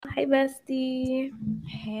Hi, bestie.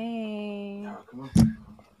 Hey.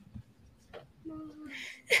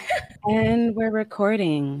 And we're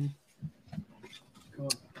recording.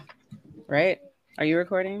 Right? Are you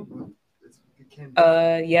recording?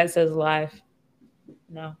 Yeah, it says live.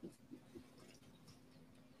 No.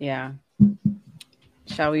 Yeah.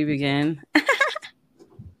 Shall we begin?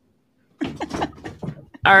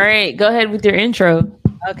 All right, go ahead with your intro.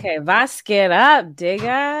 Okay, was geht up,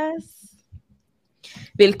 Diggas?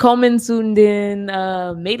 Willkommen zu den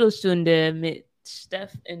Mädelstunde mit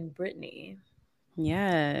Steph and Brittany.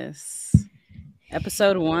 Yes.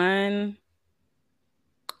 Episode 1.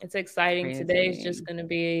 It's exciting. Crazy. Today is just going to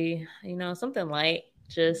be, something light,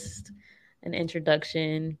 just an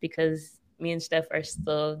introduction because me and Steph are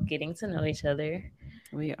still getting to know each other.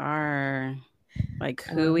 We are. Like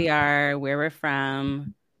who we are, where we're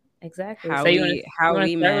from. Exactly. How so we start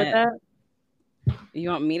with met. that? You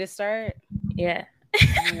want me to start? Yeah.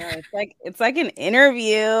 Oh my God, it's like an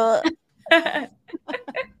interview.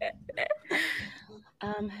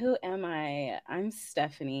 Who am I? I'm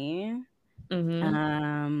Stephanie.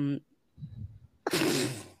 Mm-hmm.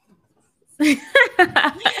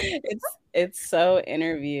 It's so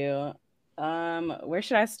interview. Where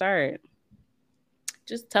should I start?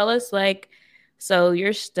 Just tell us, so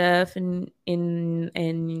your Steph and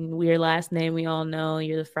your last name we all know.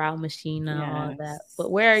 You're the Frau Machina, all that. But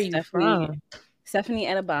where are you from? Stephanie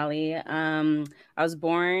Edibali. I was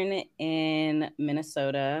born in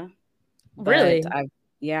Minnesota. Really? I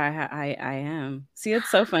am. See, it's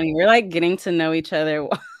so funny. We're like getting to know each other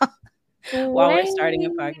while we're starting a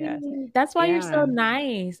podcast. That's why you're so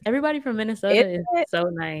nice. Everybody from Minnesota is so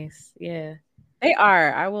nice. Yeah. They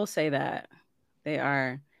are. I will say that. They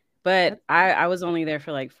are. But I was only there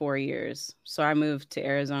for like 4 years. So I moved to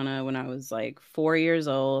Arizona when I was like 4 years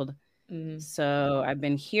old. Mm-hmm. So I've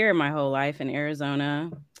been here my whole life in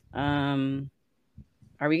Arizona. Are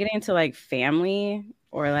we getting into like family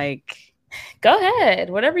or like... Go ahead.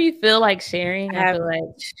 Whatever you feel like sharing. I feel like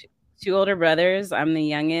 2 older brothers. I'm the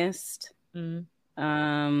youngest.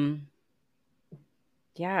 Mm-hmm.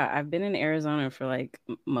 Yeah, I've been in Arizona for like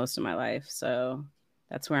most of my life. So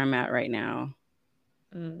that's where I'm at right now.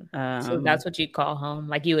 So that's what you'd call home.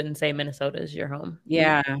 Like you wouldn't say Minnesota is your home.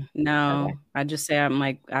 Yeah, no. Okay. I just say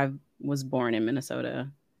I was born in Minnesota.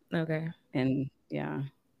 Okay. And yeah.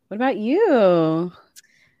 What about you?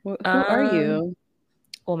 Who are you?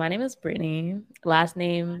 Well, my name is Brittany. Last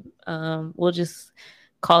name, we'll just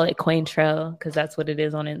call it Quaintrell because that's what it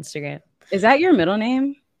is on Instagram. Is that your middle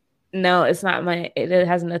name? No, it's not it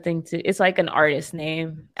has nothing to, it's like an artist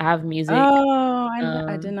name. I have music. Oh,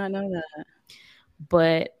 I did not know that.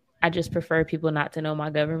 But I just prefer people not to know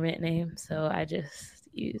my government name. So I just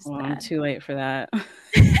use that. I'm too late for that.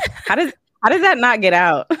 How does that not get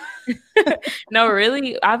out? No,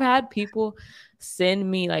 really. I've had people send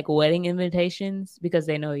me like wedding invitations because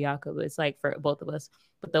they know Jakob. It's like for both of us,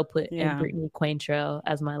 but they'll put in Brittany Quaintrell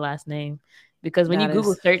as my last name because when you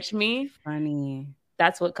Google search me, funny,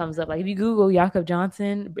 that's what comes up. Like if you Google Jakob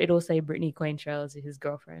Johnson, it'll say Brittany Quaintrell is his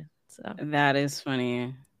girlfriend. So that is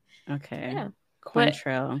funny. Okay, yeah,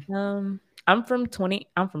 Quaintrell. But, I'm from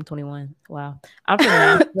 21. Wow, I'm from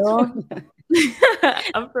Nashville.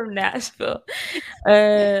 I'm from Nashville.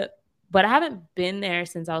 But I haven't been there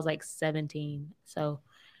since I was like 17. So,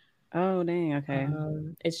 oh dang, okay.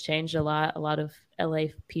 It's changed a lot. A lot of LA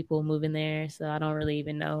people moving there, so I don't really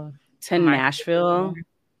even know. To Nashville.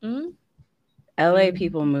 Mm-hmm. LA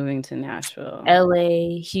people moving to Nashville.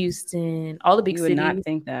 LA, Houston, all the big cities. You would not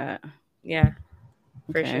think that. Yeah,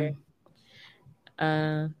 for sure.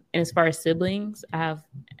 And as far as siblings, I have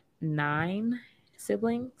 9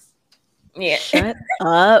 siblings. Yeah. Shut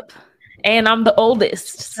up. And I'm the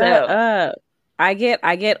oldest. Shut up. I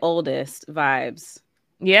get oldest vibes.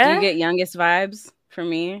 Yeah. Do you get youngest vibes from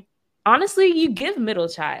me? Honestly, you give middle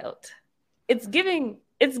child. It's giving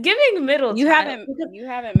middle child. You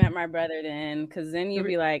haven't met my brother then, because then you'd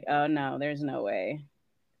be like, oh no, there's no way.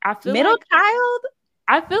 I feel middle child?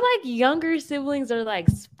 I feel like younger siblings are like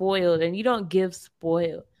spoiled and you don't give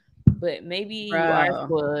spoiled. But maybe you are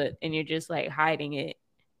spoiled and you're just like hiding it.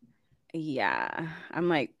 Yeah, I'm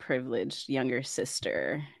like privileged younger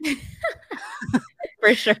sister.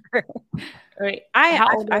 For sure. Right. I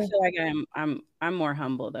feel like I'm more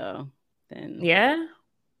humble though than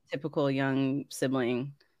typical young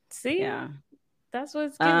sibling. See? Yeah. That's what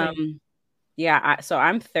it's giving. Yeah, so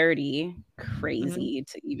I'm 30. Crazy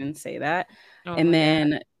to even say that. Oh, and then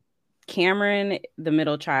God. Cameron, the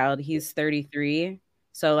middle child, he's 33.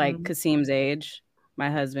 So like Kasim's age,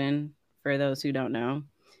 my husband, for those who don't know.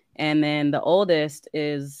 And then the oldest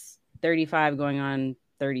is 35 going on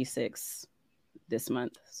 36 this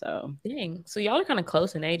month. So dang. So y'all are kind of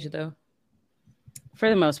close in age though. For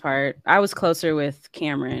the most part, I was closer with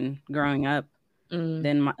Cameron growing up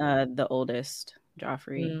than the oldest,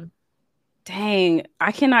 Joffrey. Dang,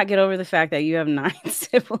 I cannot get over the fact that you have 9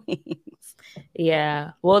 siblings.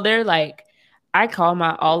 Yeah. Well, they're like, I call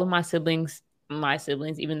all of my siblings,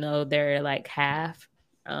 even though they're like half.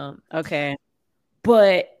 Okay.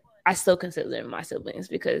 But I still consider them my siblings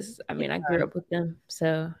because I mean, I grew up with them.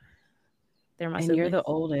 So they're my siblings. And you're the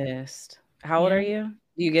oldest. How old are you?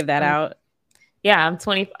 Do you give that out? Yeah, I'm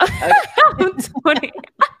 25. Okay. I'm 20.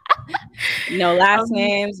 No last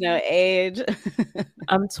names, no age.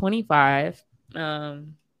 I'm 25.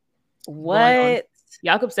 What?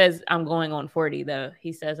 Jakob says I'm going on 40 though.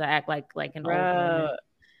 He says I act like an old woman.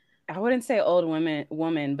 I wouldn't say old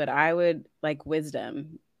woman, but I would like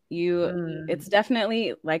wisdom. It's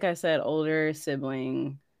definitely, like I said, older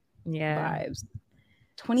sibling vibes.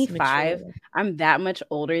 25. I'm that much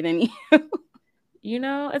older than you. You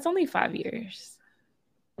know, it's only 5 years.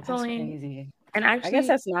 That's crazy. And actually, I guess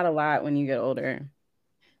that's not a lot when you get older.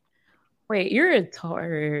 Wait, you're a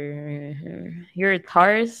Taurus,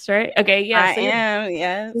 right? Okay, yeah. I am,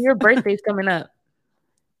 yes. So your birthday's coming up.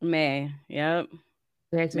 May, yep.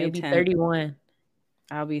 Okay, so you'll be 31.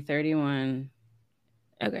 I'll be 31.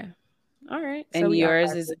 Okay. All right. And so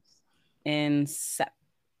yours is in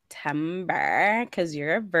September because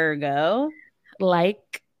you're a Virgo.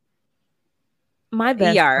 Like my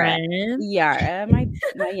best friend. Yara, my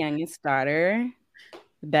youngest daughter.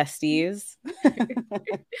 Besties.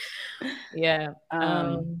 Yeah.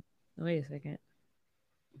 Wait a second.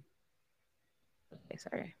 Okay,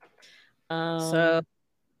 sorry. So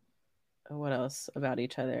what else about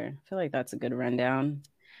each other? I feel like that's a good rundown.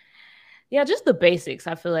 Yeah, just the basics.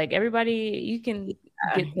 I feel like everybody, you can get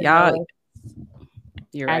to know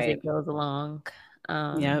you're as right. it goes along.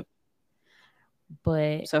 Yep.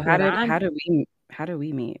 But so how do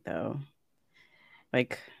we meet though?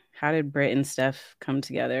 Like, how did Britt and Steph come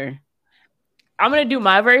together? I'm gonna do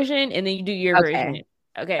my version and then you do your version.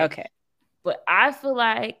 Okay. But I feel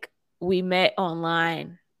like we met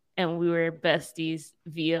online and we were besties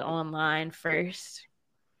via online first.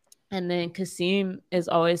 And then Kasim is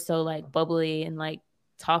always so like bubbly and like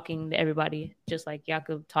talking to everybody, just like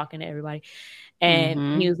Jakob talking to everybody.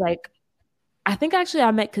 And he was like, I think actually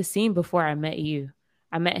I met Kasim before I met you.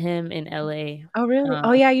 I met him in LA. Oh, really?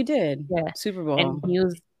 Oh, yeah, you did. Yeah. Super Bowl.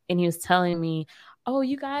 And he was telling me, oh,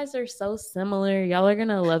 you guys are so similar. Y'all are going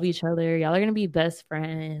to love each other. Y'all are going to be best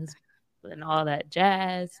friends and all that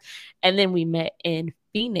jazz. And then we met in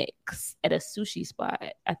Phoenix at a sushi spot.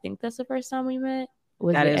 I think that's the first time we met.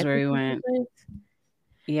 That is where we went.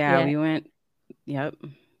 Yeah, we went. Yep.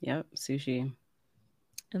 Sushi.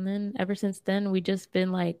 And then ever since then, we just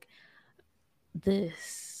been like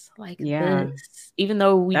this, this. Even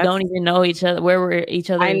though we don't even know each other, where we're each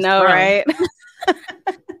other. I know, right?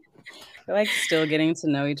 We're like still getting to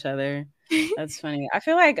know each other. That's funny. I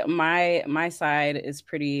feel like my side is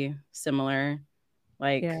pretty similar.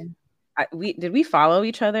 Like, did we follow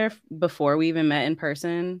each other before we even met in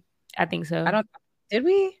person? I think so. Did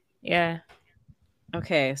we? Yeah.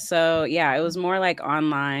 Okay, so yeah, it was more like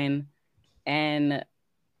online, and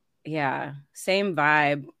yeah, same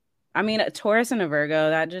vibe. I mean, a Taurus and a Virgo,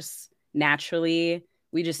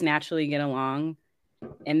 we just naturally get along.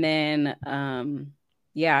 And then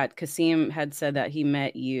Kasim had said that he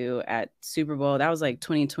met you at Super Bowl. That was like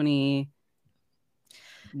 2020.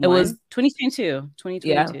 It was 2022.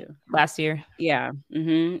 Yeah, last year. Yeah.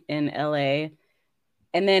 In LA.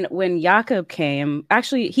 And then when Jakob came,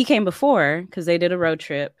 actually he came before because they did a road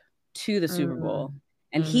trip to the Super Bowl.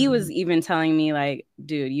 And he was even telling me like,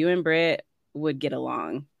 dude, you and Britt would get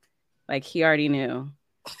along. Like he already knew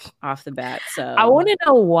off the bat. So I want to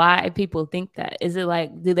know why people think that. Is it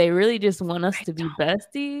like, do they really just want us to be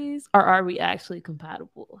besties, or are we actually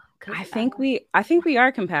compatible? I think we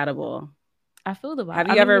are compatible. I feel the vibe. Have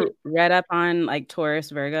you ever read up on like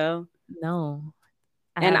Taurus Virgo? No.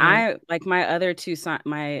 I like my other two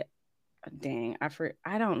I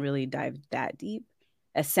don't really dive that deep.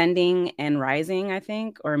 Ascending and rising, I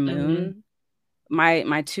think, or moon.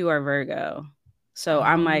 My two are Virgo. So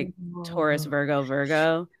I'm like Taurus,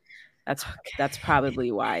 Virgo. That's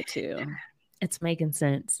probably why too. It's making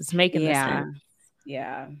sense. It's making the sense.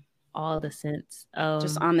 Yeah. All the sense.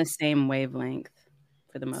 Just on the same wavelength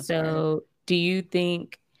for the most part. So do you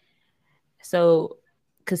think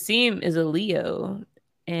Kasim is a Leo,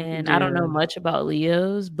 and I don't know much about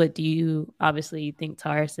Leos, but do you obviously think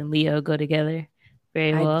Taurus and Leo go together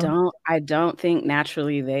very well? I don't think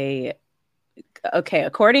naturally they okay,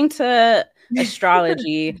 according to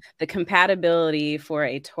astrology, the compatibility for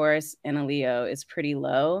a Taurus and a Leo is pretty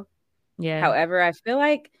low. Yeah. However, I feel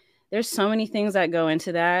like there's so many things that go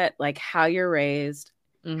into that, like how you're raised,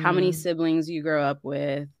 how many siblings you grow up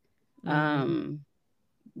with.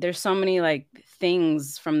 There's so many like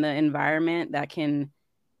things from the environment that can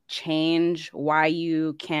change why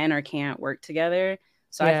you can or can't work together.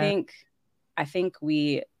 So I think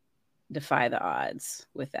we defy the odds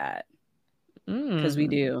with that, because we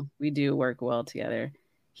do work well together.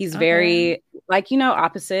 He's very like,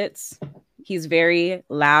 opposites. He's very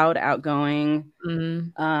loud, outgoing,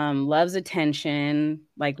 loves attention.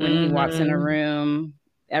 Like when he walks in a room,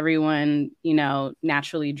 everyone,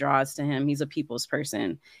 naturally draws to him. He's a people's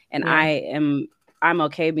person. And I'm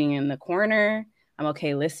okay being in the corner. I'm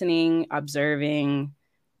okay listening, observing,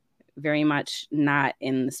 very much not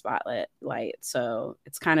in the spotlight. So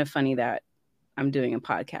it's kind of funny that I'm doing a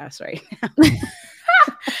podcast right now.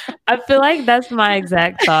 I feel like that's my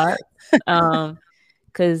exact thought.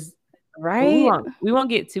 Because we won't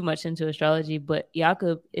get too much into astrology, but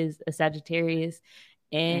Jakob is a Sagittarius,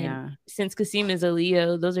 and since Kasim is a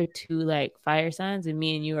Leo, those are two like fire signs, and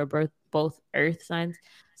me and you are both earth signs.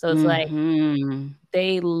 So it's like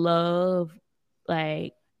they love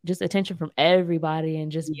like just attention from everybody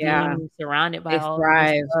and just being surrounded by all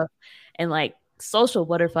of this stuff and like social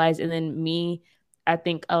butterflies. And then me, I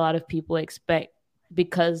think a lot of people expect,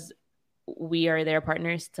 because we are their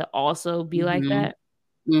partners, to also be like that.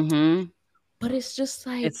 But it's just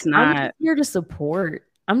like, it's not. I'm just here to support.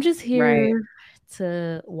 I'm just here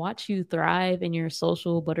to watch you thrive in your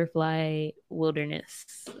social butterfly wilderness.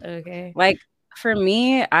 Okay. Like for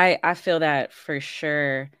me, I feel that for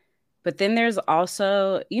sure. But then there's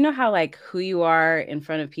also, how like who you are in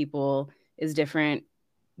front of people is different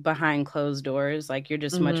behind closed doors. Like you're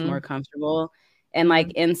just much more comfortable. And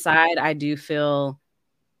like inside, I do feel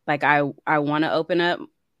like I want to open up,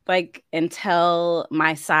 like, and tell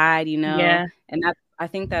my side, and I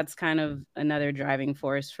think that's kind of another driving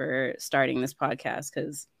force for starting this podcast,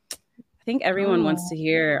 because I think everyone wants to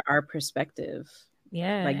hear our perspective.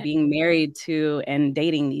 Like being married to and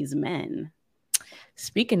dating these men.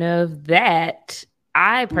 Speaking of that,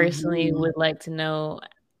 I personally would like to know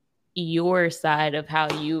your side of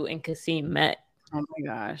how you and Kasim met. Oh my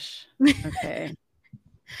gosh. Okay.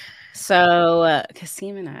 So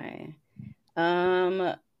Kasim and I,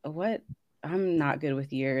 what? I'm not good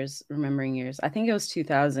with remembering years. I think it was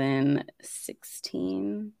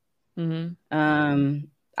 2016.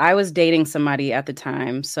 I was dating somebody at the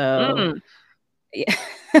time, so yeah.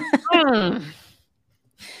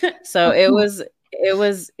 So it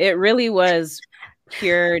really was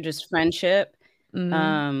pure just friendship.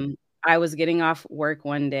 I was getting off work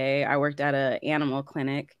one day. I worked at an animal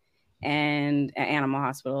clinic and an animal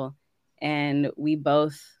hospital, and we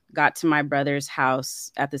both got to my brother's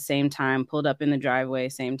house at the same time, pulled up in the driveway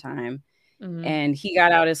same time. And he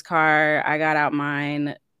got out his car, I got out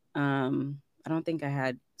mine. I don't think I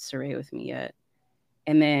had Saray with me yet.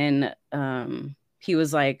 And then he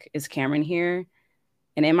was like, "Is Cameron here?"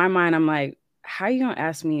 And in my mind, I'm like, how are you gonna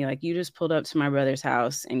ask me? Like, you just pulled up to my brother's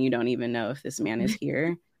house and you don't even know if this man is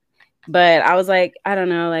here. But I was like, I don't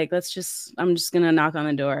know, like, I'm just gonna knock on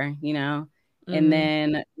the door, And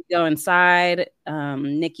then we go inside.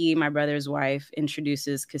 Nikki, my brother's wife,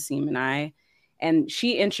 introduces Kasim and I. And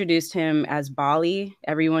she introduced him as Bali.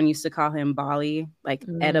 Everyone used to call him Bali, like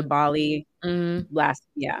Etta Bali. And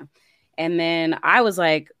then I was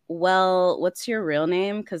like, well, what's your real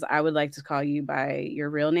name? Because I would like to call you by your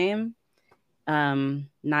real name.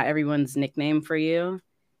 Not everyone's nickname for you.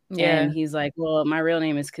 And he's like, well, my real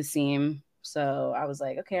name is Kasim. So I was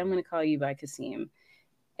like, okay, I'm going to call you by Kasim.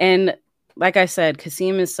 And like I said,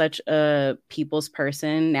 Kasim is such a people's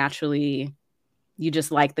person. Naturally, you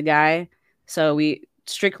just like the guy. So we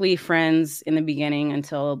strictly friends in the beginning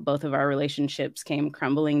until both of our relationships came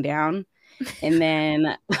crumbling down. And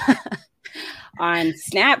then on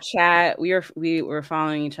Snapchat, we were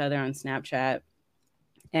following each other on Snapchat,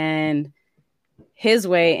 and his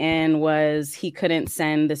way in was he couldn't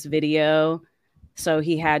send this video, so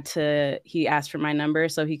he asked for my number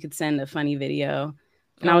so he could send a funny video.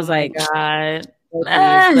 And I was like, God, look,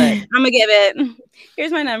 I'm gonna give it.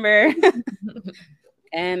 Here's my number.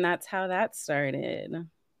 And that's how that started.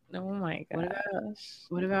 Oh my gosh.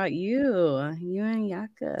 What about you? You and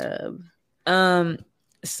Jakob?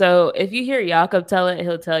 So if you hear Jakob tell it,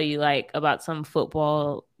 he'll tell you like about some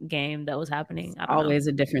football game that was happening. Always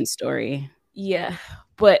a different story. Yeah.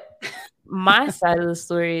 But my side of the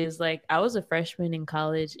story is like, I was a freshman in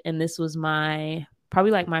college, and this was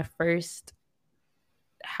probably my first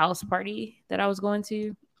house party that I was going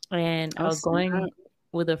to. and I was going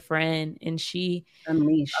with a friend, and she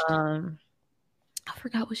unleashed. I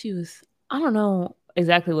forgot what she was. I don't know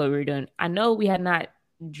exactly what we were doing. I know we had not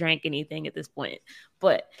drank anything at this point,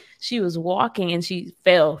 but she was walking and she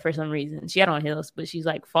fell for some reason. She had on heels, but she's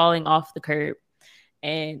like falling off the curb,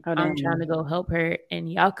 and I'm trying to go help her,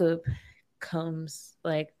 and Jakob comes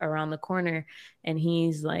like around the corner, and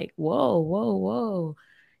he's like, "Whoa, whoa, whoa."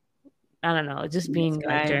 I don't know, just being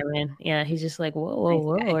like German. Yeah, he's just like, "Whoa, whoa,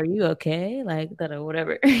 whoa, are you okay?" Like that or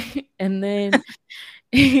whatever. And then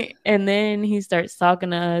and then he starts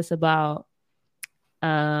talking to us about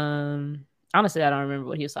honestly, I don't remember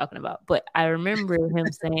what he was talking about, but I remember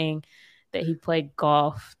him saying that he played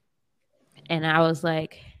golf, and I was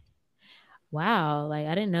like, wow, like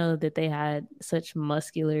I didn't know that they had such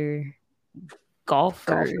muscular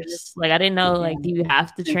golfers. Like I didn't know, like, do you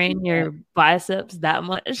have to train your biceps that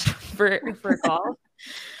much for golf?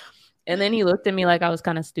 And then he looked at me like I was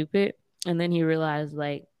kind of stupid, and then he realized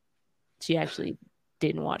like she actually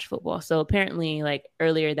didn't watch football. So apparently, like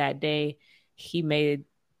earlier that day, he made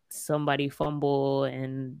somebody fumble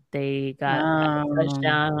and they got a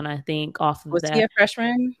touchdown, I think, off of that. Was he a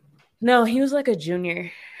freshman? No, he was like a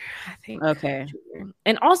junior, I think. Okay. Junior.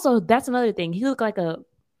 And also, that's another thing. He looked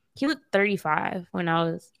 35 when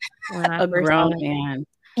I first grown man.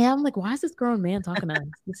 Yeah, I'm like, why is this grown man talking to us?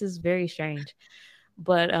 This is very strange.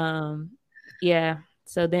 But yeah.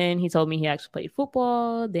 So then he told me he actually played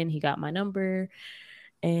football. Then he got my number,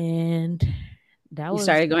 and you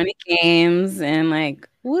started going to games and like,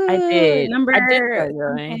 woo, I did. Number. I did start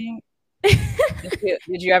going.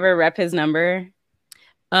 Did you ever rep his number?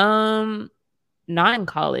 Not in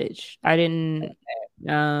college. I didn't.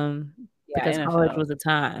 Because NFL. College was a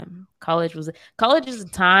time. College is a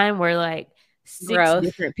time where like 6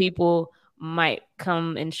 different people might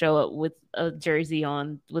come and show up with a jersey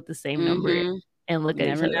on with the same number and look at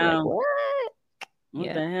each other like, what?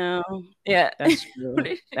 What the hell? Yeah, that's true.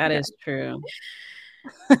 That is true.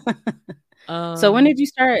 So when did you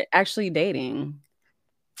start actually dating?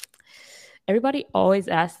 Everybody always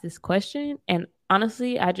asks this question, and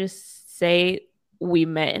honestly, I just say we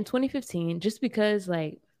met in 2015 just because,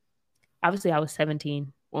 like, obviously I was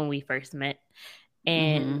 17 when we first met,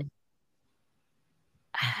 and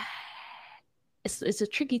it's a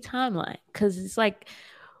tricky timeline because it's like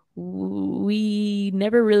we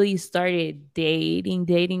never really started dating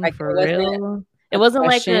like for real. It wasn't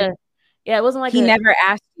question. It wasn't like he never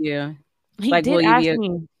asked you. He like, did ask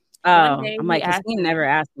me. Oh, I'm like, he never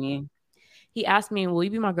asked me. He asked me, "Will you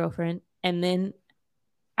be my girlfriend?" And then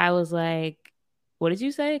I was like, "What did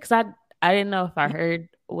you say?" Because I didn't know if I heard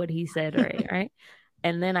what he said right.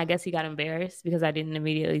 And then I guess he got embarrassed because I didn't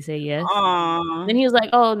immediately say yes. Aww. Then he was like,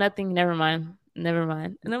 "Oh, nothing. Never mind. And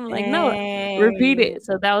I'm like, "No, repeat it."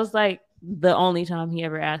 So that was like the only time he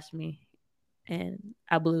ever asked me, and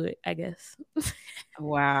I blew it, I guess.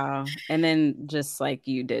 Wow. And then just like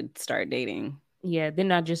you did start dating. Yeah.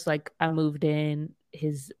 Then I moved in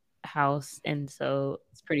his house, and so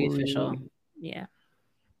it's pretty official. Yeah.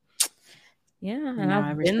 Yeah, and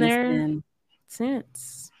I've been there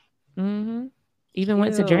since. Even Cute.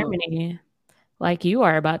 Went to Germany, like you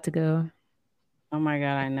are about to go. Oh my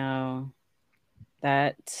God, I know.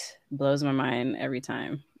 That blows my mind every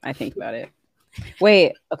time I think about it.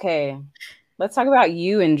 Wait, okay. Let's talk about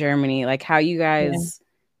you in Germany, like how you guys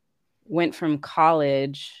went from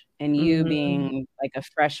college and you being like a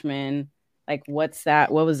freshman. Like, what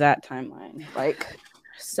was that timeline like?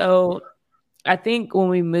 So I think when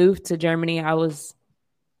we moved to Germany, I was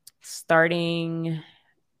starting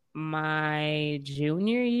my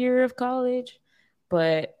junior year of college,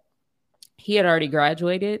 but he had already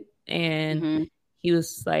graduated, and he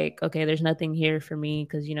was like, okay, there's nothing here for me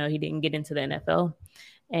because, he didn't get into the NFL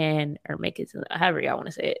or make it to however y'all want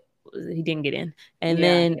to say it. He didn't get in. And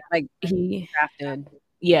then like he drafted.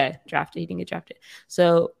 Yeah, drafted. He didn't get drafted.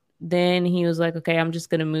 So then he was like, okay, I'm just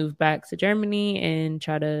going to move back to Germany and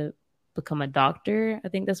try to become a doctor. I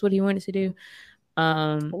think that's what he wanted to do.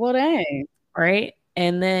 Well, dang. Right.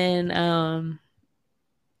 And then,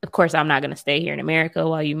 of course, I'm not going to stay here in America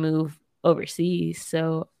while you move overseas.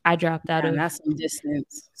 So I dropped out of that's some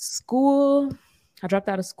distance. School. I dropped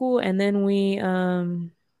out of school, and then we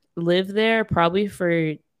lived there probably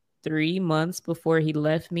for 3 months before he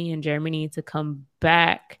left me in Germany to come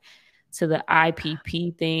back to the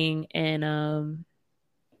IPP thing and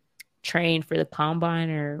train for the combine,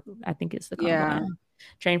 or I think it's the combine. Yeah.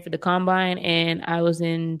 Train for the combine, and I was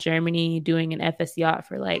in Germany doing an FS yacht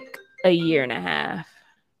for like a year and a half.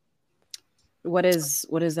 What is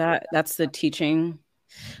that? That's the teaching.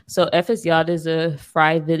 So FS yacht is a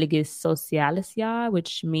freiwilliges Soziales Jahr,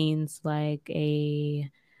 which means like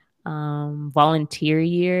a volunteer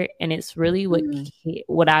year, and it's really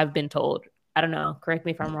what I've been told. I don't know. Correct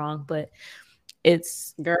me if I'm wrong, but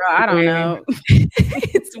it's girl, I don't know.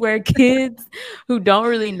 It's where kids who don't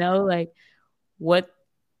really know like what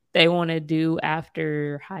they want to do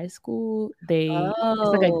after high school, it's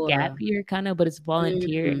like a gap year kind of, but it's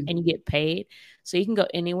volunteer and you get paid, so you can go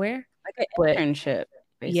anywhere, like an internship,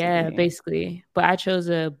 basically. Yeah, basically. But I chose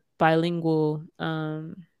a bilingual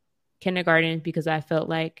kindergarten because I felt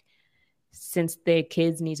like since the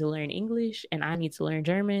kids need to learn English and I need to learn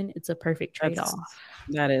German, it's a perfect trade-off.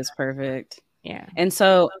 That is perfect. Yeah. And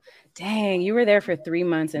so, dang, you were there for 3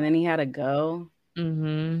 months and then he had to go.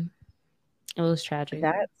 Mm-hmm. It was tragic.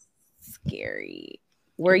 That's scary.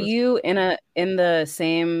 Were you in the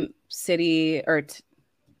same city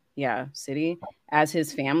city as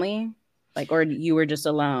his family? Like, or you were just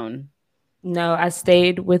alone? No, I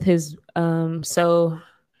stayed with his so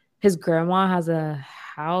his grandma has a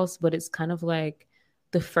house, but it's kind of like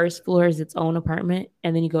the first floor is its own apartment,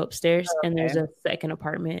 and then you go upstairs and there's a second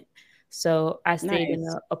apartment. So I stayed in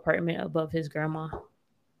the apartment above his grandma.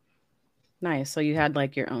 Nice. So you had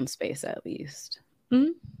like your own space at least.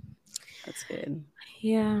 Mm-hmm. That's good.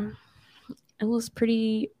 Yeah. It was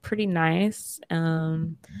pretty nice. I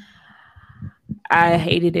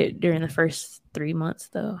hated it during the first 3 months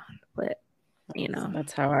though, but you know.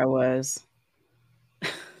 That's how I was.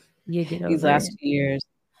 You get over these last 2 years.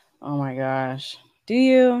 Oh my gosh. Do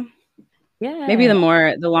you? Yeah. Maybe the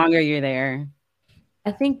longer you're there.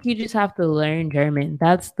 I think you just have to learn German.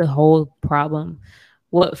 That's the whole problem.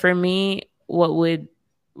 What would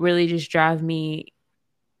really just drive me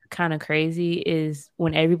kind of crazy is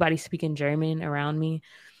when everybody's speaking German around me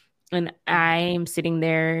and I'm sitting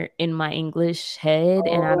there in my English head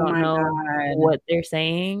and I don't know what they're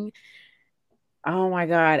saying. Oh my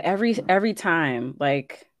God. Every time,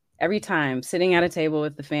 sitting at a table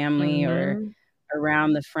with the family or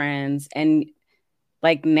around the friends, and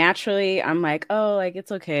like naturally I'm like, oh, like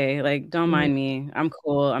it's okay. Like, don't mind me. I'm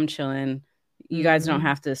cool. I'm chilling. You guys don't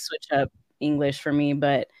have to switch up English for me.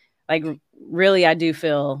 But like really I do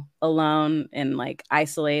feel alone and like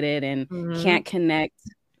isolated and can't connect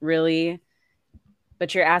really.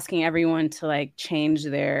 But you're asking everyone to like change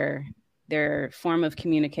their form of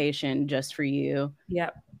communication just for you.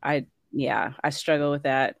 Yep. I struggle with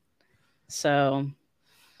that. So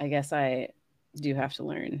I guess I do have to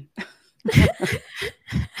learn.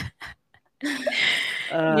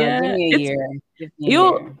 Yeah, give me a year.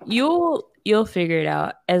 You'll figure it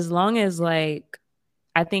out. As long as like,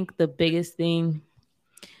 I think the biggest thing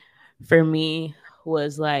for me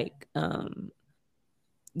was like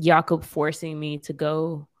Jakob forcing me to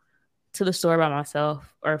go to the store by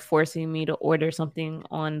myself or forcing me to order something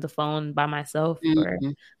on the phone by myself or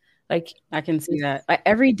like I can see that. Like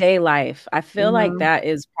everyday life. I feel like that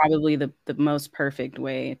is probably the most perfect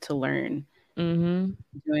way to learn. Doing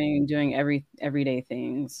everyday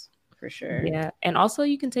things for sure. Yeah. And also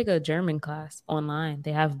you can take a German class online.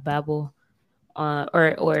 They have Babbel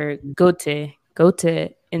or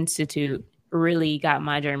Goethe Institute really got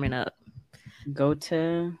my German up.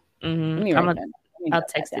 Goethe. I'll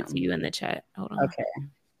text it to you in the chat. Hold on. Okay.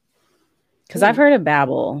 Because I've heard of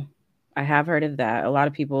Babbel. I have heard of that. A lot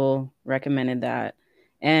of people recommended that.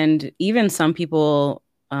 And even some people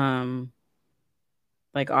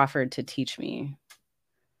like offered to teach me.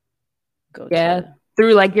 Yeah,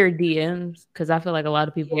 through like your DMs. Because I feel like a lot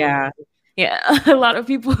of people a lot of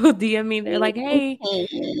people DM me. They're like, hey,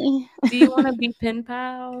 do you want to be pen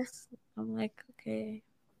pals? I'm like, okay.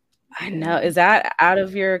 I know. Is that out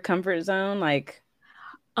of your comfort zone? Like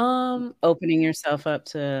opening yourself up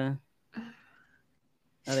to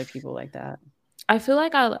other people like that? I feel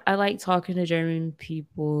like I like talking to German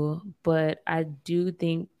people, but I do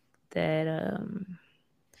think that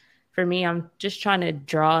for me, I'm just trying to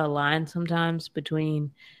draw a line sometimes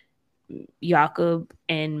between Jakob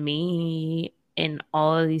and me and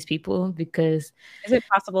all of these people because is it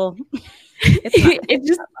possible?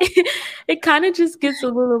 It kind of just gets a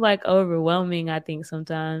little like overwhelming, I think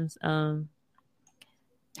sometimes.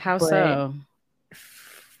 How so?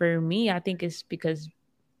 For me, I think it's because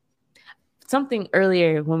something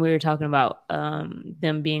earlier when we were talking about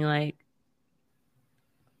them being like,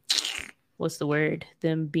 what's the word?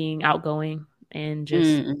 Them being outgoing and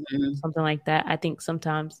just something like that. I think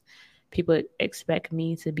sometimes people expect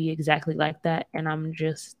me to be exactly like that, and I'm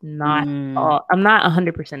just not. I'm not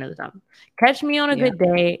 100% of the time. Catch me on a good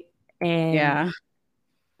day, and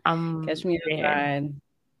I'm catch me outside,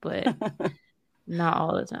 but not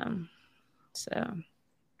all the time. So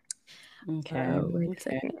okay, wait a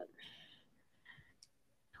second.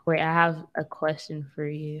 Wait, I have a question for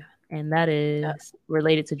you. and that is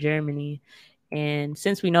related to Germany. And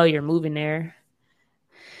since we know you're moving there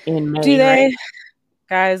in May, right?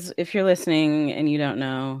 Guys, if you're listening and you don't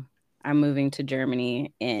know, I'm moving to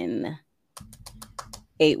Germany in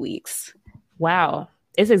 8 weeks. Wow.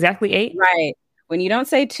 It's exactly 8? Right. When you don't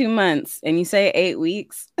say 2 months and you say 8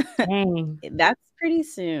 weeks, Dang. that's pretty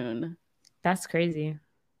soon. That's crazy,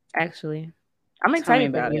 actually. I'm Tell me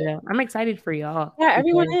excited for about you, it. though. I'm excited for y'all. Yeah,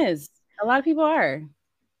 everyone is. A lot of people are.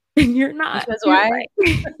 You're not. Because You're why? like...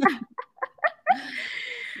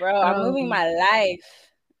 Bro, I'm moving my life.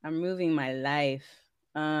 I'm moving my life.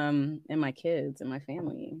 And my kids and my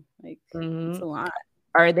family. Like, it's a lot.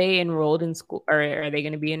 Are they enrolled in school, or are they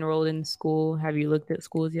going to be enrolled in school? Have you looked at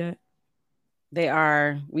schools yet? They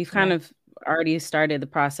are. We've kind of already started the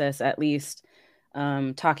process, at least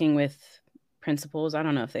talking with principals. I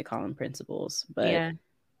don't know if they call them principals, but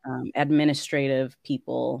administrative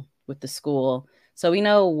people with the school. So we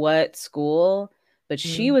know what school, but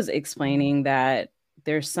she was explaining that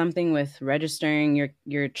there's something with registering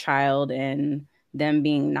your child and them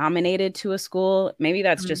being nominated to a school. Maybe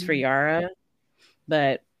that's just for Yara,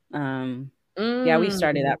 but yeah, we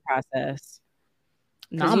started that process.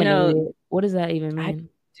 Nominated? What does that even mean?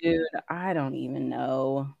 I don't even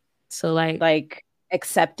know. So like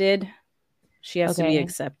accepted. She has to be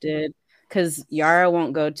accepted because Yara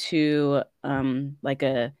won't go to like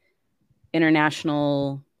a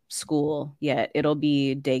international school yet. It'll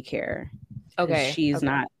be daycare. Okay. She's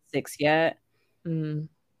not 6 yet.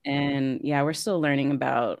 And yeah, we're still learning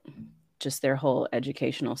about just their whole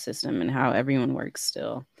educational system and how everyone works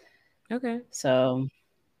still. Okay. So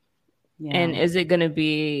yeah. And is it gonna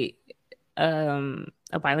be a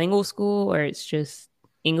bilingual school, or it's just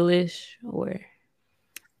English, or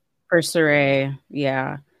per se?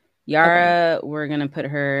 Yeah. Yara, we're gonna put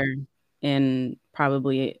her in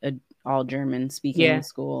probably a all German speaking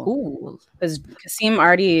school. Cool. Because Kasim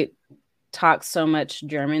already talks so much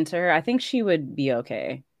German to her. I think she would be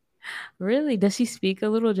okay. Really? Does she speak a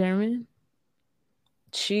little German?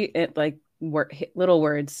 Like little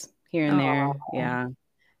words here and there. Yeah.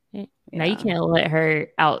 Now you can't let her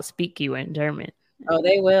outspeak you in German. Oh,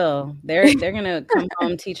 they will. They're gonna come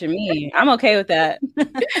home teaching me. I'm okay with that.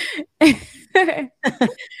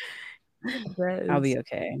 I'll be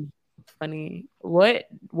okay. Funny. What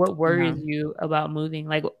worries you about moving?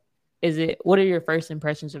 Like, what are your first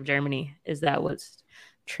impressions of Germany? Is that what's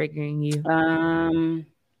triggering you?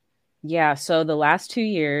 Yeah, so the last 2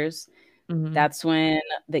 years, that's when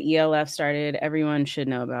the ELF started. Everyone should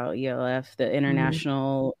know about ELF, the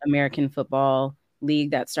International American Football League,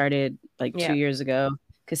 that started like 2 years ago.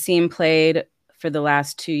 Kasim played for the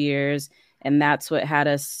last 2 years, and that's what had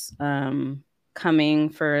us coming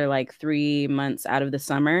for like 3 months out of the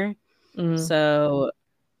summer. So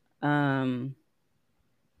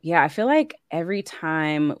yeah, I feel like every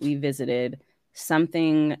time we visited,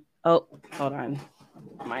 something... Oh, hold on.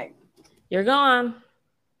 You're gone.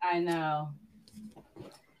 I know.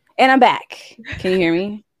 And I'm back. Can you hear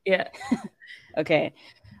me? Yeah. Okay.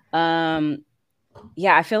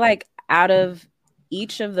 Yeah, I feel like out of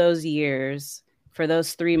each of those years, for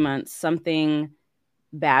those 3 months, something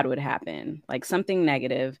bad would happen, like something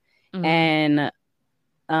negative. And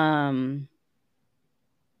something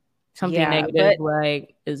negative,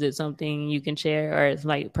 like, is it something you can share, or it's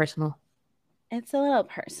like personal? It's a little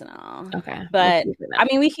personal. Okay. But I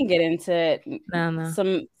mean, we can get into it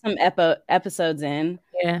some episodes in.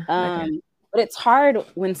 Yeah. But it's hard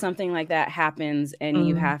when something like that happens and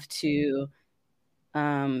you have to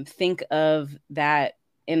think of that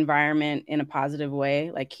environment in a positive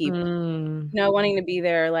way, like keep wanting to be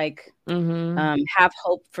there, like have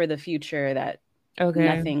hope for the future that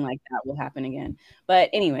nothing like that will happen again. But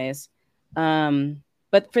anyways,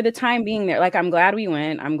 but for the time being there, like, I'm glad we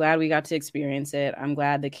went. I'm glad we got to experience it. I'm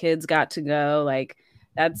glad the kids got to go. Like,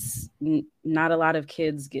 that's not a lot of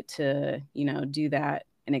kids get to, do that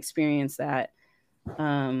and experience that.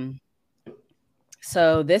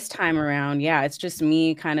 So this time around, yeah, it's just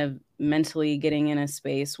me kind of mentally getting in a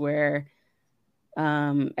space where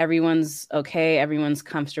everyone's okay. Everyone's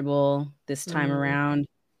comfortable this time around.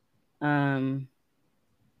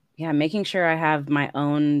 Yeah, making sure I have my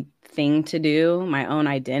own thing to do, my own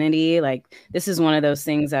identity. Like, this is one of those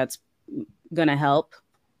things that's gonna help,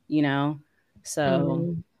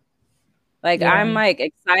 So like, I'm like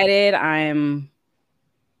excited. I'm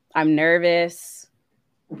nervous,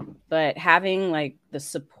 but having like the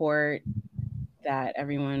support that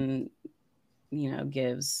everyone,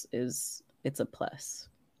 gives it's a plus.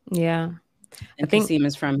 Yeah. And Kasim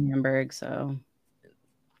is from Hamburg, so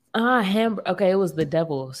Hamburg. Okay, it was the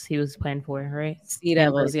Devils he was playing for, right? Sea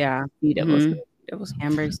Devils, yeah. Sea Devils. It was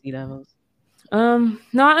Hamburg Sea Devils. No,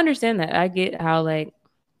 I understand that. I get how like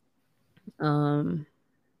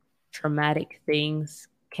traumatic things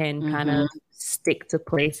can kind of stick to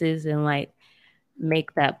places and like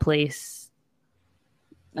make that place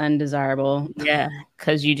undesirable. Yeah,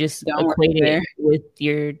 because you just equate it with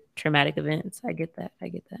your traumatic events. I get that.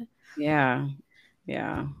 Yeah.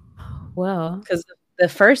 Well, because the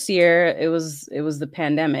first year it was the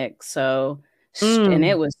pandemic, so and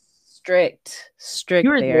it was strict you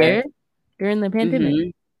were there during the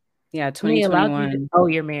pandemic. Yeah, They allowed you 2021. Oh,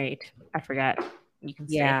 you're married. I forgot. You can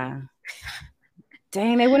stay.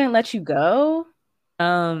 Dang, they wouldn't let you go. They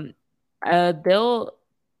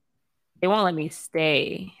won't let me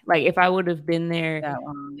stay. Like if I would have been there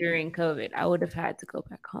during COVID, I would have had to go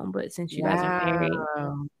back home. But since you guys are married,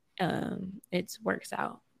 it works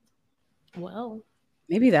out well.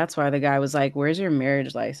 Maybe that's why the guy was like, "Where's your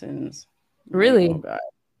marriage license?" Really? Like, oh God.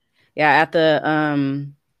 Yeah, at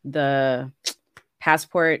the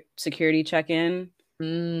passport security check-in,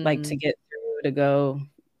 like to get through to go.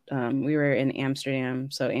 We were in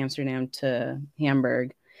Amsterdam, so Amsterdam to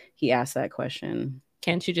Hamburg. He asked that question.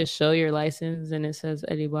 Can't you just show your license and it says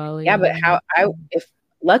Eddie Bali? Yeah, but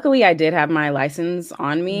luckily I did have my license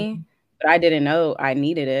on me, but I didn't know I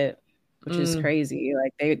needed it, which is crazy.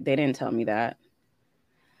 Like they didn't tell me that.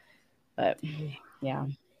 But yeah.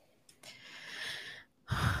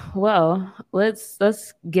 Well, let's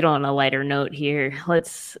get on a lighter note here.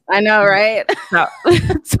 I know, right?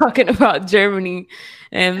 Talking about Germany,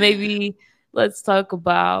 and maybe let's talk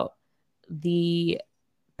about the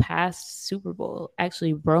past Super Bowl,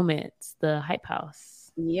 actually Bromance, the Hype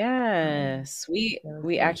House. Yes, we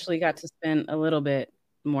actually got to spend a little bit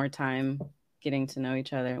more time getting to know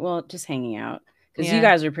each other. Well, just hanging out because you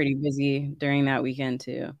guys are pretty busy during that weekend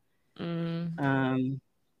too.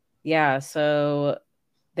 Yeah, so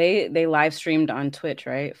they live streamed on Twitch,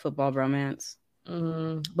 right? Football Bromance.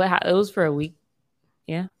 But it was for a week.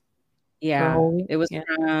 Yeah. Yeah, it was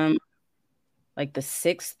from like the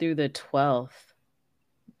 6th through the 12th.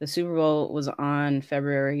 The Super Bowl was on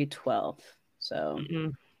February 12th. So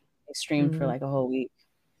they streamed for like a whole week.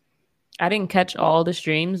 I didn't catch all the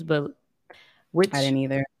streams, but I didn't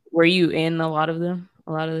either. Were you in a lot of them?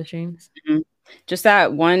 A lot of the streams? Just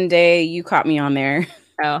that one day you caught me on there.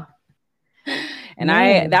 Oh. And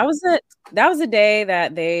that was the day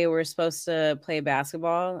that they were supposed to play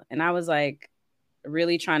basketball. And I was like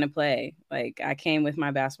really trying to play. Like I came with my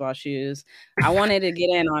basketball shoes. I wanted to get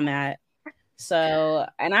in on that. So,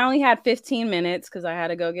 and I only had 15 minutes because I had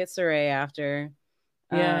to go get Saray after.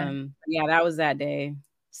 Yeah, that was that day.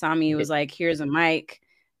 Sami was like, "Here's a mic,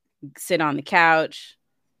 sit on the couch,"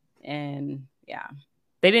 and yeah.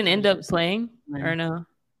 They didn't end up playing, or no?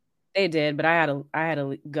 They did, but I had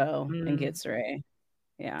to go and get Saray.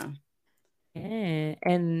 Yeah,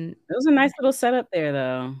 and it was a nice little setup there,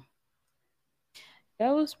 though.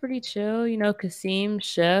 That was pretty chill, you know. Kasim,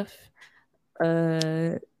 chef.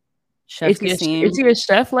 Chef Kasim. Is he a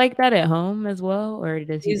chef like that at home as well, or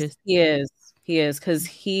does he just? He is because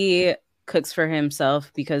he cooks for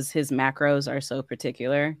himself because his macros are so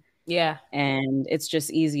particular. Yeah, and it's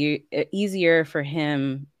just easier for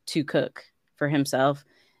him to cook for himself.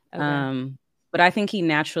 Okay. But I think he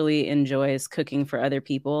naturally enjoys cooking for other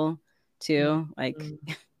people too. Like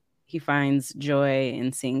he finds joy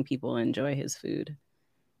in seeing people enjoy his food.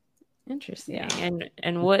 Interesting. Yeah.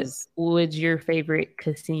 And what would your favorite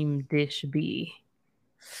Kasim dish be?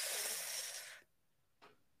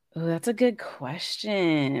 Oh, that's a good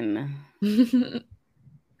question.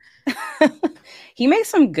 He makes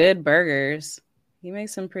some good burgers. He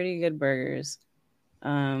makes some pretty good burgers.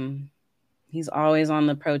 He's always on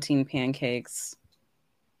the protein pancakes.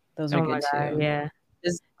 Those are good too. Yeah.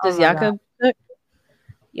 Does Jakob cook?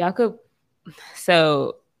 Jakob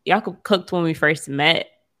cooked when we first met,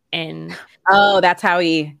 and that's how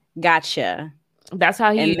he gotcha. That's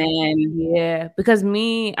how he because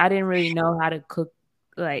I didn't really know how to cook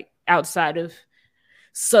like outside of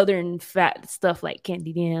Southern fat stuff like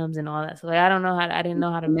candy yams and all that. So like I didn't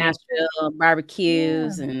know how to Nashville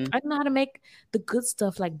barbecues and I didn't know how to make the good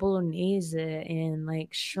stuff like bolognese and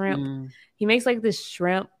like shrimp. He makes like this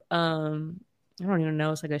shrimp. I don't even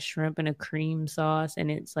know. It's like a shrimp and a cream sauce,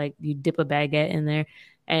 and it's like you dip a baguette in there.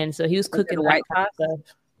 And so he was cooking the white sauce. Stuff.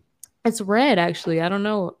 It's red, actually. I don't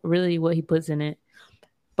know really what he puts in it,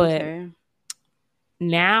 but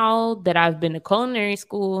now that I've been to culinary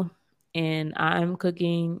school and I'm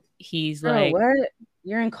cooking, he's like, "What?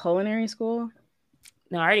 You're in culinary school?"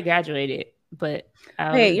 No, I already graduated, but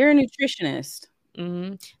hey, you're a nutritionist.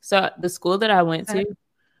 So the school that I went to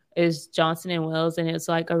is Johnson and Wales, and it's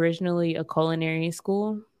like originally a culinary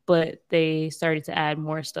school, but they started to add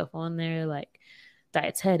more stuff on there, like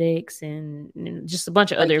dietetics and just a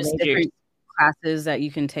bunch of other majors. Different classes that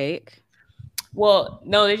you can take. Well,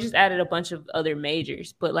 no, they just added a bunch of other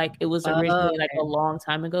majors, but like it was originally like a long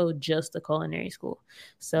time ago, just a culinary school.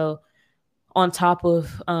 So on top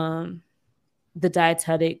of the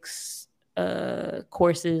dietetics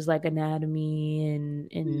courses like anatomy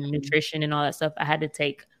and nutrition and all that stuff, I had to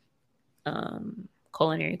take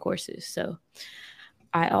culinary courses. So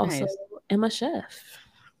I also am a chef.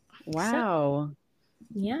 Wow. So,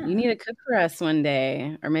 yeah. You need to cook for us one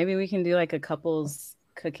day, or maybe we can do like a couples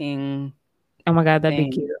cooking. Oh my God, that'd be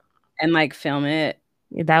cute. And like film it.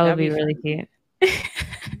 Yeah, that would be really cute.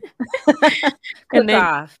 Cook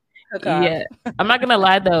off. Yeah. I'm not gonna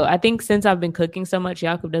lie though. I think since I've been cooking so much,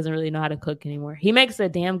 Jakob doesn't really know how to cook anymore. He makes a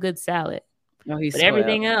damn good salad. Oh, he's but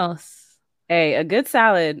everything else. Hey, a good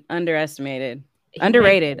salad, underrated.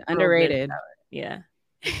 Underrated. Yeah.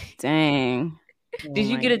 Dang. Did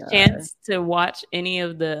you get a chance to watch any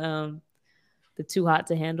of the Too Hot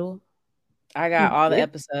to Handle? I got all the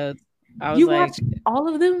episodes. I was you watched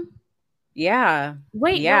all of them? Yeah.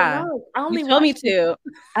 Wait, yeah. No. I only told me to.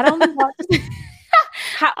 I only watched.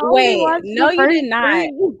 Wait, no, you did not.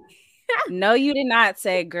 No, you did not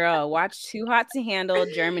say, girl, watch Too Hot to Handle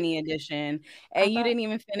Germany edition. And you didn't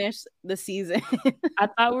even finish the season. I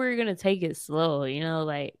thought we were going to take it slow,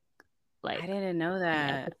 like I didn't know that.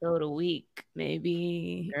 An episode a week,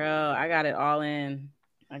 maybe. Girl, I got it all in.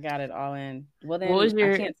 Well, then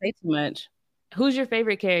I can't say too much. Who's your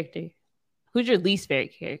favorite character? Who's your least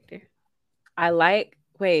favorite character?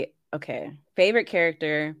 Favorite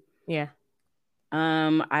character. Yeah.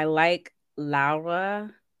 I like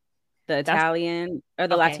Laura, the Italian or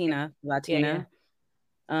the Latina. Yeah.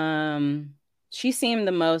 She seemed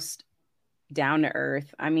the most down to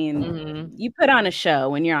earth. I mean, you put on a show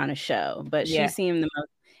when you're on a show, but she seemed the most.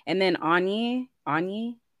 And then Anya.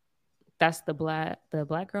 That's the black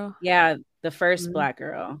girl. Yeah, the first black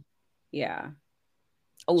girl. Yeah.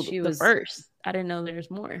 Oh, she was first. I didn't know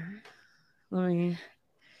there's more.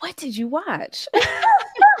 What did you watch?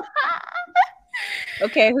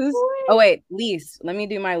 Okay, least. Let me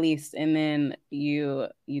do my least, and then you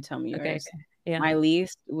tell me yours. Okay. Yeah. My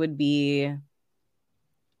least would be.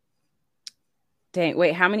 Dang,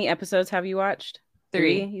 wait, how many episodes have you watched?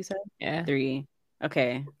 3, you said? Yeah. 3.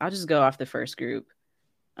 Okay, I'll just go off the first group.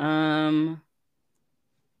 I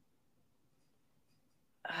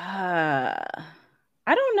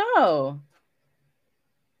don't know.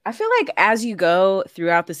 I feel like as you go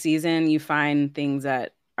throughout the season, you find things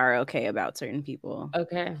that are okay about certain people.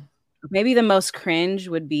 Okay. Maybe the most cringe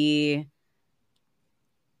would be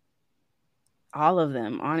all of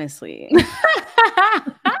them, honestly.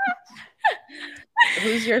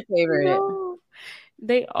 Who's your favorite? No,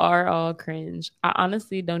 they are all cringe. I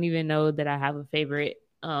honestly don't even know that I have a favorite.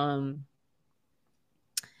 I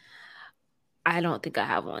don't think I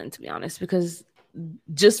have one, to be honest, because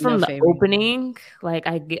just from the opening, like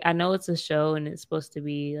I know it's a show and it's supposed to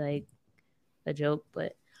be like a joke,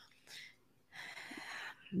 but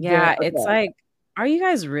it's like, are you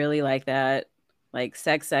guys really like that? Like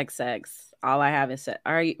sex. All I have is sex.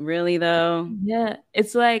 Are you really though? Yeah,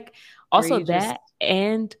 it's like also that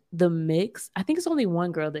and the mix. I think it's only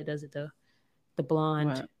one girl that does it though. The blonde.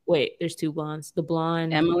 What? Wait, there's 2 blondes. The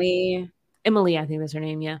blonde Emily, I think that's her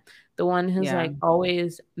name. Yeah, the one who's like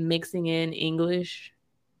always mixing in English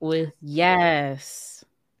with. Yes.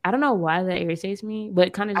 I don't know why that irritates me, but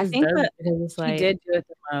it kind of just does it because it's like he did do it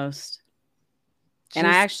the most. And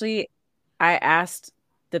I asked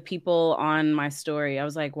the people on my story, I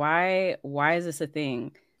was like, why is this a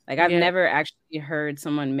thing? Like, I've never actually heard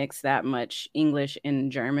someone mix that much English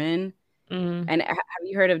and German. Mm-hmm. And have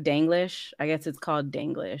you heard of Danglish? I guess it's called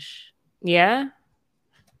Danglish. Yeah.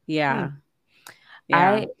 Yeah.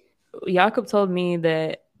 Jakob told me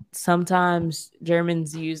that sometimes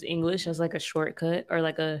Germans use English as like a shortcut or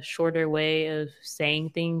like a shorter way of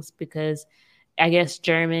saying things because I guess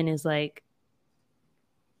German is like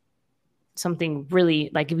something really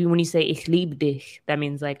like when you say ich liebe dich, that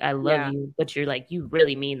means like I love you, but you're like you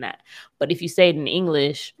really mean that. But if you say it in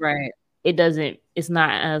English, right, it's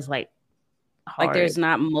not as like hard. Like there's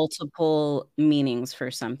not multiple meanings for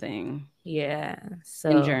something. Yeah. So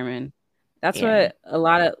in German. That's what a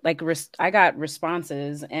lot of like I got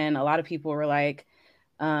responses and a lot of people were like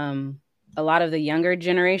a lot of the younger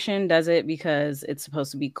generation does it because it's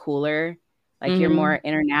supposed to be cooler. Like you're more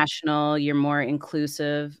international, you're more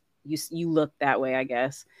inclusive. You look that way, I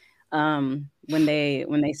guess. When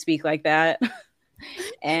they speak like that.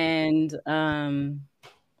 And a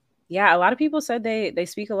lot of people said they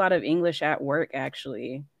speak a lot of English at work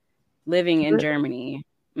actually, living in Germany.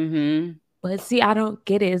 Mm-hmm. But see, I don't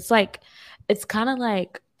get it. It's kind of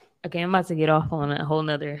like, okay, I'm about to get off on a whole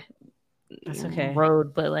nother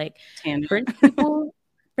road, but like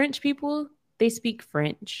French people, they speak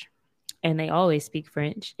French. And they always speak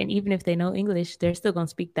French. And even if they know English, they're still going to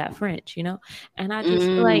speak that French, you know? And I just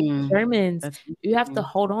feel like Germans, you have to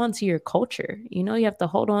hold on to your culture. You know, you have to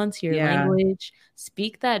hold on to your language,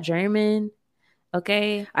 speak that German.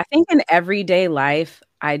 Okay. I think in everyday life,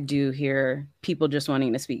 I do hear people just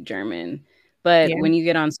wanting to speak German. But when you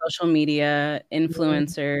get on social media,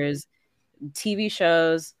 influencers, TV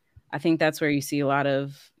shows, I think that's where you see a lot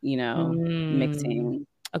of, mixing.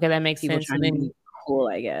 Okay, that makes people sense. trying to be cool,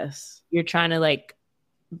 I guess. You're trying to like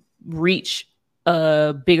reach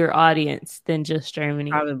a bigger audience than just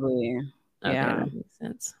Germany. Probably. Okay, Yeah. that makes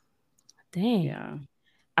sense. Dang. Yeah.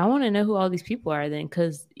 I want to know who all these people are then,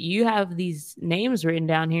 because you have these names written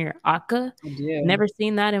down here. Akka. I do. Never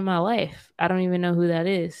seen that in my life. I don't even know who that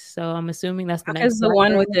is. So I'm assuming that's the Akka's next the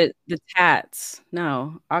one with the tats.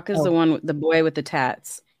 No, Akka's the one with the boy with the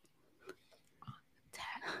tats.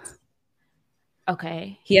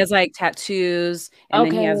 Okay. He has like tattoos, and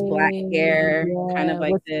then he has black hair, kind of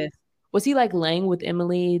like this. Was he like laying with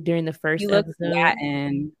Emily during the first episode?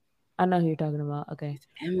 Latin. I know who you're talking about. Okay.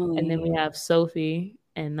 Emily. And then we have Sophie,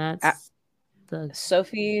 and that's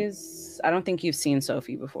Sophie's. I don't think you've seen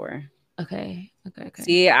Sophie before. Okay.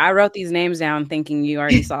 See, I wrote these names down thinking you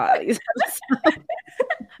already saw these episodes.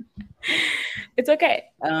 It's okay.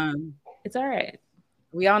 It's all right.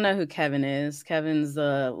 We all know who Kevin is. Kevin's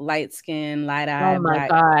the light-skinned, light-eyed. Oh my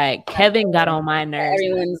God. Kevin got on my nerves.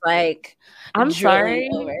 Everyone's like, I'm sorry,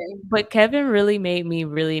 but Kevin really made me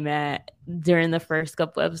really mad during the first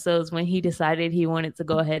couple episodes when he decided he wanted to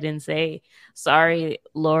go ahead and say, sorry,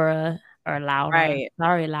 Laura or Laura. Right.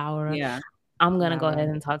 Sorry, Laura. Yeah. I'm going to go ahead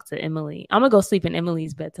and talk to Emily. I'm going to go sleep in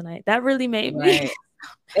Emily's bed tonight. That really made me.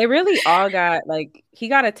 They really all got he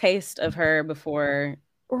got a taste of her before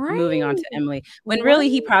moving on to Emily. When really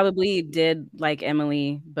he probably did like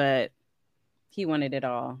Emily, but he wanted it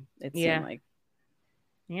all. It seemed like.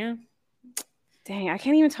 Yeah. Dang, I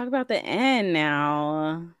can't even talk about the end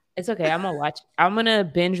now. It's okay. I'm gonna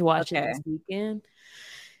binge watch it this weekend.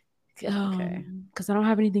 Because I don't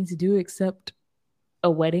have anything to do except a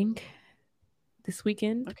wedding this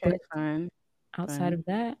weekend. Okay, fine. Outside of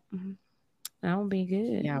that, that'll be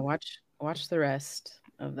good. Yeah, watch the rest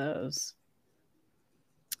of those.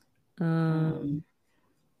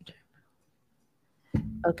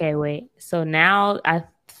 Okay, wait. So now I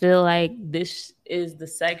feel like this is the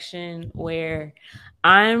section where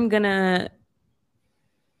I'm gonna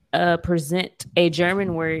present a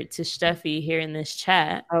German word to Steffi here in this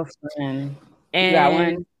chat. Oh, fun. And you got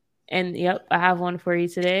one? And yep, I have one for you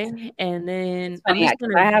today. And then I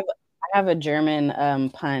have a German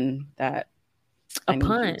pun that a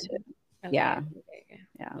pun. Okay. Yeah.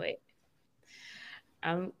 Wait.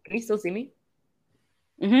 Can you still see me?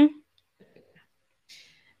 Mm-hmm.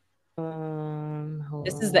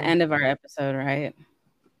 This is the on. end of our episode, right?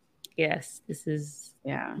 Yes, this is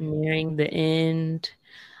nearing the end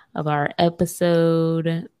of our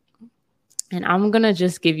episode. And I'm gonna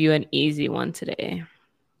just give you an easy one today.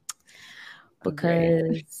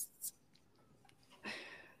 Because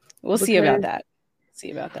we'll see about that.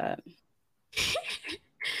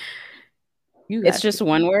 It's just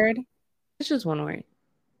one word? It's just one word.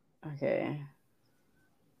 Okay.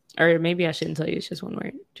 Or maybe I shouldn't tell you it's just one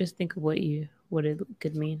word. Just think of what it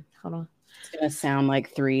could mean. Hold on. It's gonna sound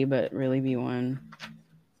like three, but really be one.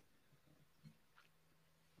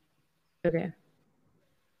 Okay.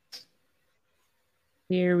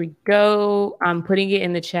 Here we go. I'm putting it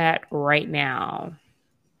in the chat right now.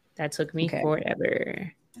 That took me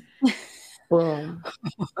forever. Boom.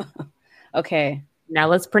 Okay. Now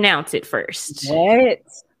let's pronounce it first. What?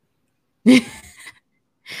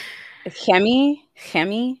 Chemie.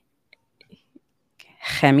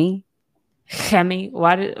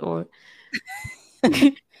 Why did or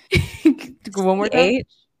one more time?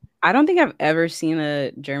 I don't think I've ever seen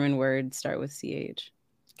a German word start with CH.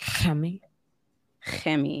 Chemie.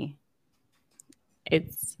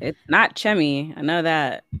 It's not chemie. I know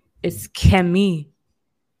that. It's chemie.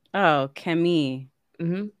 Oh, chemie.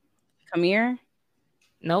 Mm-hmm. Come here?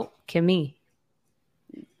 Nope. Chemie.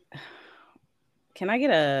 Can I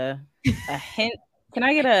get a hint? Can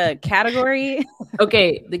I get a category?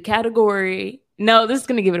 Okay, the category. No, this is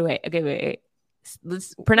gonna give it away. Okay, wait.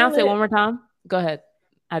 Let's pronounce it one more time. Go ahead.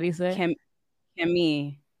 How do you say it?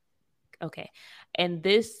 Chemie. Okay, and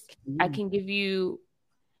this I can give you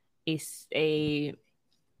a dang.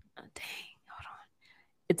 Hold on.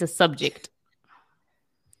 It's a subject.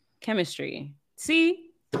 Chemistry.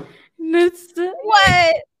 See,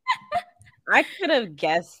 What? I could have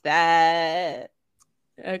guessed that.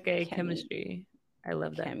 Okay, chemistry. I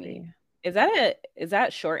love that thing. Is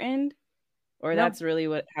that shortened, or that's really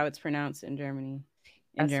how it's pronounced in Germany?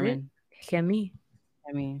 In German, Chemie.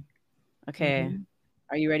 Okay. Mm-hmm.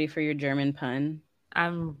 Are you ready for your German pun?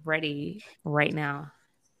 I'm ready right now.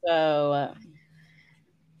 So,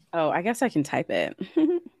 I guess I can type it.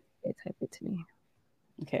 Type it to me.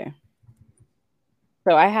 Okay.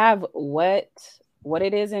 So I have what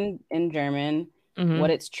it is in German,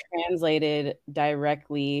 what it's translated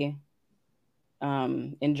directly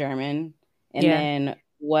in German, and then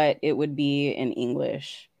what it would be in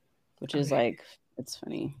English, which is like, it's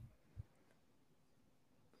funny.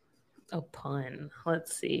 A pun.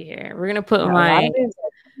 Let's see here. We're gonna put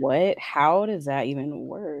what? How does that even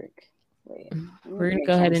work? Wait, we're gonna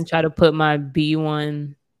go ahead and try to put my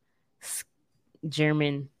B1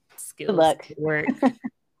 German skills to work. Let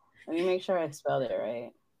me make sure I spelled it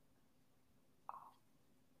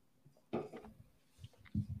right.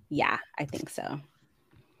 Yeah, I think so.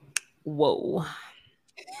 Whoa.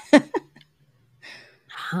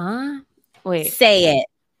 Huh? Wait. Say it.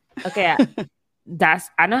 Okay.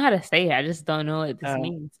 I know how to say it. I just don't know what this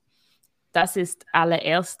means. Das ist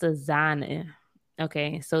allererste Sahne.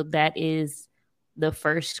 Okay, so that is the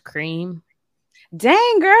first cream.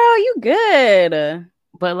 Dang, girl, you good.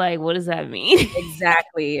 But like, what does that mean?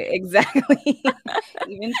 Exactly.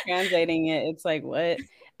 Even translating it, it's like, what?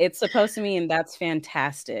 It's supposed to mean that's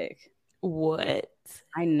fantastic. What?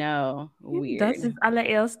 I know. Weird. Das ist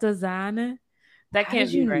allererste Sahne. That How can't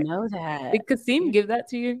did you be right. know that? Did Kasim give that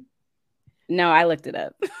to you? No, I looked it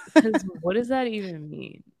up. What does that even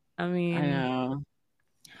mean? I mean, I know.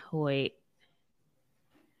 Wait.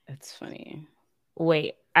 That's funny.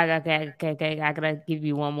 Wait. I gotta give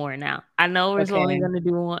you one more now. I know we're only gonna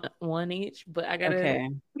do one each, but I gotta. Okay.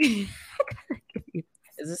 Is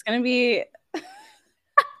this gonna be?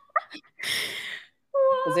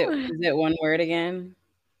 Is it one word again?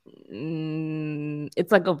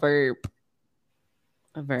 It's like a verb.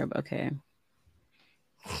 A verb. Okay.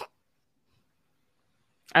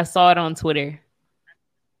 I saw it on Twitter.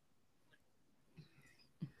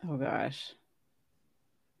 Oh gosh.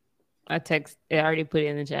 I already put it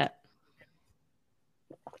in the chat.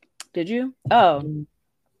 Did you? Oh.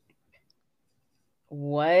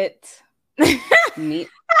 What? Meat.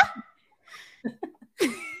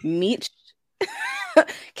 Meat.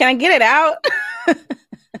 Can I get it out?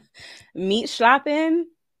 Meat shopping.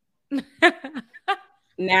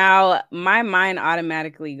 Now, my mind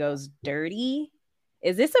automatically goes dirty.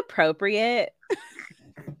 Is this appropriate?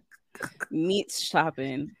 Meat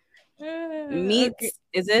shopping. Meat. Okay.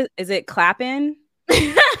 Is it clapping?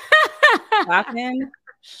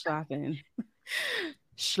 Schlappen.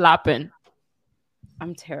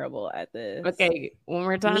 I'm terrible at this. Okay, one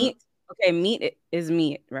more time. Meat. Okay, meat is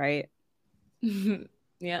meat, right?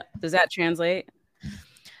 Yeah. Does that translate?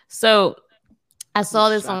 So I saw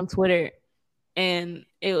this on Twitter, and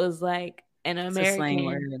it was like an American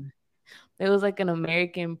word. It was like an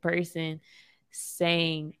American person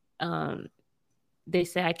saying, they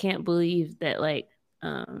say, I can't believe that like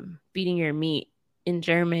beating your meat in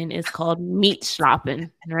German is called meat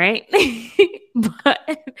schlappen, right?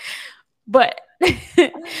 but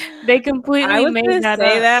they completely made that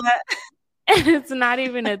up. It's not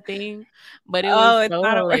even a thing, but it was so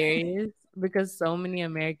hilarious because so many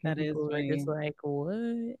American people were just like, what?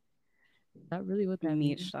 Is that really what that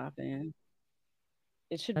meat means? schlappen.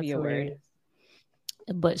 It should be a word.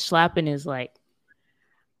 But schlappen is like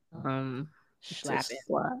schlappen.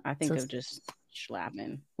 I think of just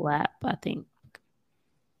schlappen. Flap, I think.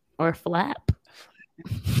 Or flap.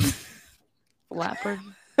 Flapper.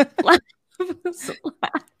 Flap.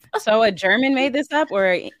 So a German made this up, or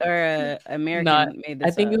a American made this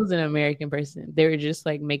up? I think it was an American person. They were just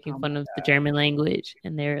like making fun of the German language,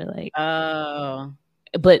 and they were like, oh.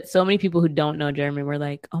 But so many people who don't know German were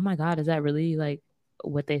like, oh my God, is that really like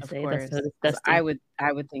what they say? That's so disgusting.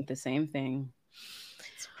 I would think the same thing.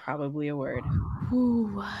 It's probably a word.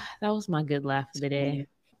 Ooh, that was my good laugh of the day.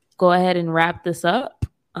 Go ahead and wrap this up.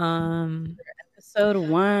 Episode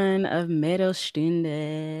 1 of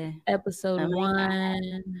Mittelstunde. Episode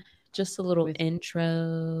 1. Just a little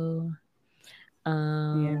intro.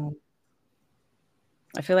 Yeah.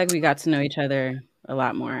 I feel like we got to know each other a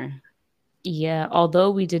lot more. Yeah, although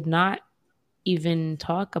we did not even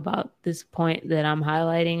talk about this point that I'm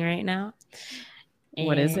highlighting right now.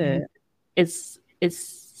 What is it? It's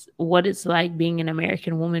what it's like being an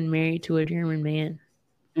American woman married to a German man.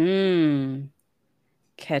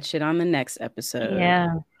 Catch it on the next episode.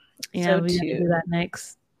 Yeah, we gotta do that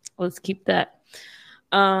next. Let's keep that.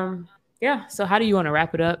 Yeah. So how do you want to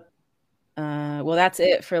wrap it up? Well, that's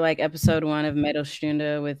it for like episode 1 of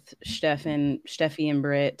Mittelstunde with Steffi and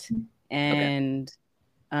Britt. And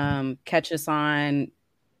catch us on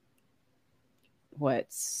what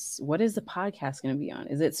is the podcast going to be on?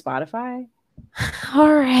 Is it Spotify?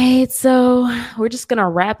 All right. So we're just going to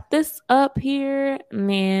wrap this up here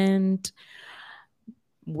and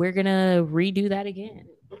we're going to redo that again.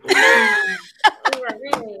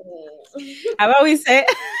 How about we say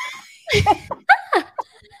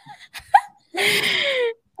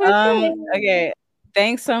okay.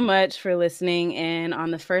 Thanks so much for listening in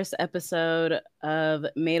on the first episode of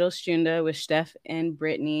Mittelstunde with Steph and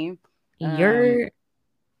Brittany.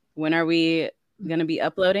 When are we going to be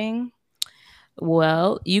uploading?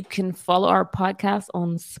 Well, you can follow our podcast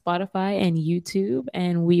on Spotify and YouTube,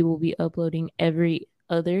 and we will be uploading every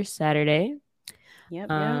other Saturday. Yep.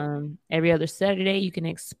 Every other Saturday, you can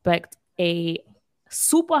expect a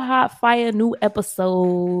super hot fire new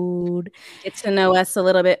episode. Get to know us a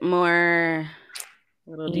little bit more, a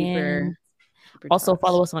little deeper. Also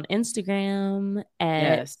follow us on Instagram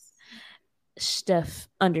at Steph_Eddie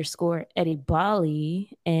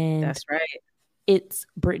and that's right. It's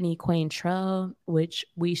Brittany Quaintrell, which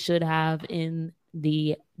we should have in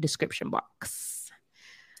the description box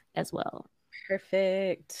as well.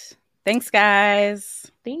 Perfect. Thanks,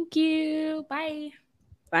 guys. Thank you. Bye.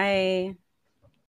 Bye.